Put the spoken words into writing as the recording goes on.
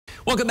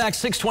Welcome back,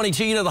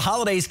 622. You know, the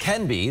holidays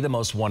can be the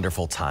most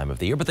wonderful time of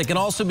the year, but they can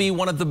also be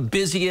one of the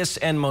busiest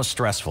and most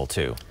stressful,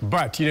 too.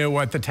 But you know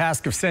what? The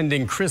task of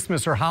sending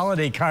Christmas or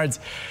holiday cards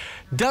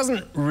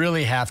doesn't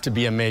really have to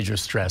be a major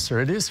stressor.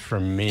 It is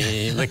for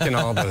me, licking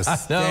all those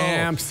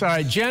stamps. All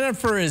right,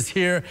 Jennifer is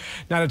here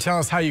now to tell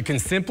us how you can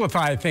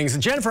simplify things.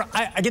 And Jennifer,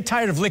 I get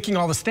tired of licking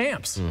all the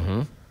stamps.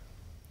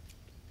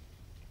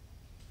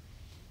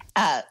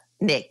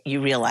 Nick, you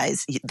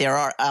realize there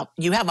are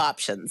you have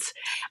options.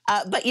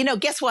 But, you know,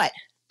 guess what?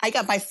 I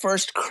got my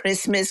first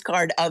Christmas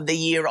card of the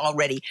year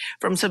already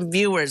from some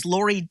viewers,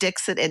 Lori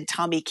Dixon and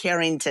Tommy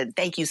Carrington.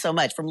 Thank you so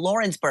much. From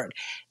Lawrenceburg.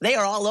 They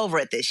are all over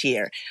it this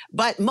year.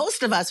 But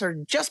most of us are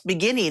just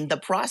beginning the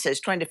process,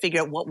 trying to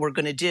figure out what we're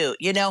going to do.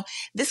 You know,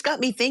 this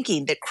got me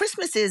thinking that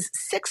Christmas is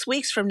 6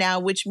 weeks from now,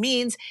 which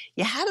means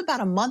you have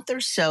about a month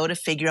or so to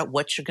figure out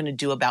what you're going to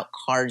do about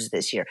cards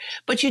this year.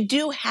 But you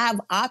do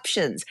have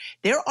options.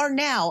 There are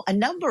now a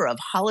number of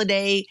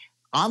holiday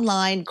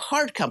online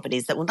card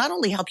companies that will not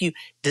only help you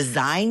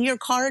design your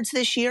cards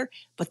this year,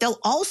 but they'll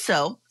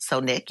also,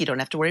 so Nick, you don't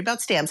have to worry about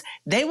stamps,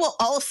 they will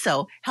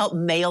also help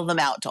mail them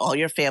out to all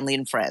your family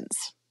and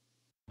friends.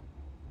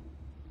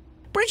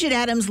 Bridget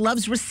Adams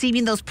loves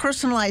receiving those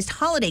personalized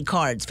holiday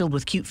cards filled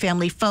with cute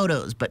family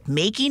photos, but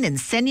making and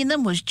sending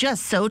them was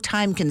just so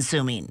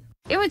time-consuming.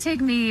 It would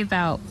take me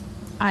about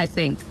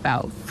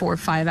 4 or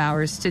 5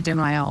 hours to do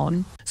my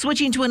own.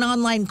 Switching to an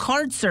online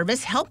card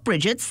service helped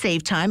Bridget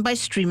save time by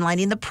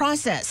streamlining the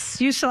process.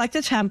 You select a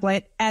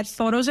template, add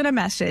photos and a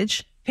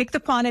message, pick the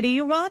quantity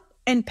you want,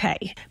 and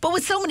pay. But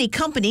with so many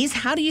companies,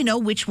 how do you know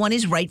which one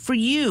is right for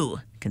you?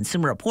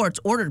 Consumer Reports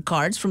ordered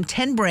cards from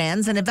 10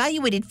 brands and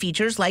evaluated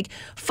features like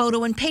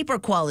photo and paper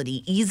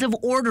quality, ease of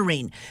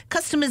ordering,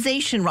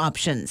 customization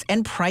options,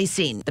 and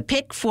pricing. The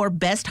pick for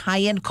best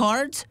high-end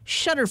cards?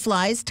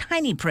 Shutterfly's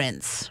Tiny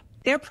Prints.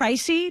 They're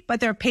pricey, but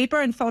their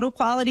paper and photo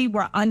quality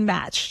were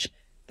unmatched.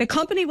 The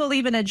company will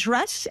even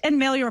address and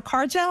mail your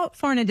cards out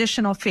for an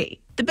additional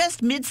fee. The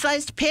best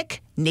mid-sized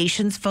pick?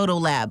 Nation's Photo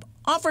Lab.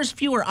 Offers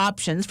fewer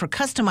options for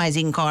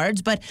customizing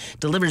cards, but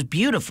delivers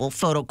beautiful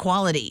photo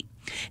quality.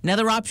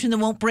 Another option that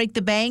won't break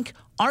the bank?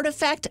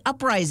 Artifact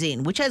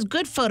Uprising, which has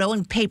good photo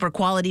and paper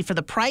quality for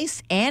the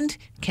price and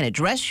can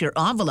address your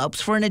envelopes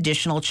for an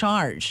additional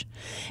charge.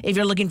 If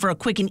you're looking for a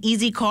quick and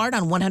easy card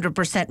on 100%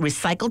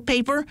 recycled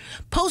paper,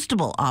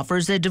 Postable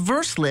offers a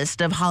diverse list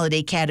of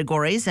holiday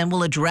categories and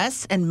will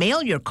address and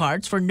mail your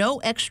cards for no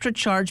extra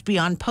charge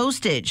beyond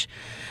postage.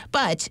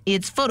 But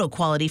its photo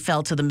quality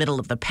fell to the middle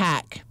of the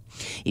pack.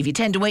 If you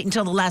tend to wait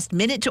until the last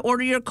minute to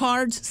order your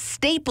cards,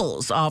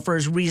 Staples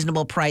offers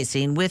reasonable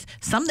pricing with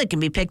some that can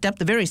be picked up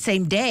the very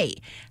same day.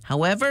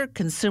 However,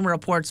 Consumer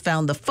Reports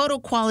found the photo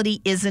quality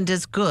isn't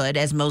as good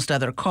as most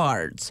other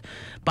cards.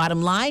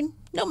 Bottom line,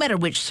 no matter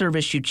which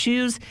service you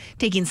choose,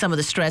 taking some of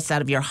the stress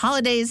out of your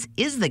holidays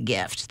is the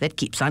gift that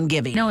keeps on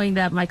giving. Knowing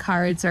that my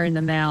cards are in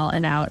the mail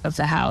and out of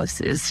the house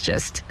is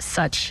just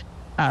such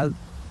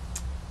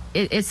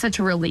it's such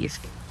a relief.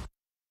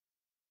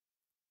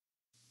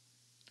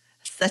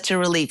 Such a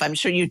relief. I'm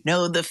sure you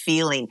know the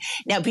feeling.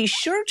 Now, be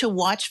sure to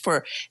watch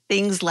for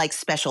things like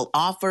special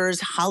offers,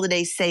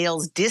 holiday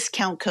sales,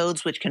 discount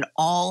codes, which can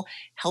all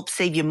help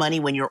save you money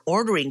when you're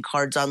ordering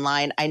cards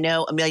online. I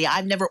know, Amelia,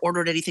 I've never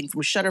ordered anything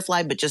from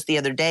Shutterfly, but just the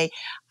other day,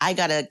 I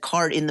got a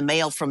card in the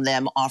mail from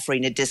them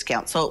offering a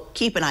discount. So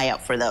keep an eye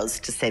out for those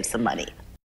to save some money.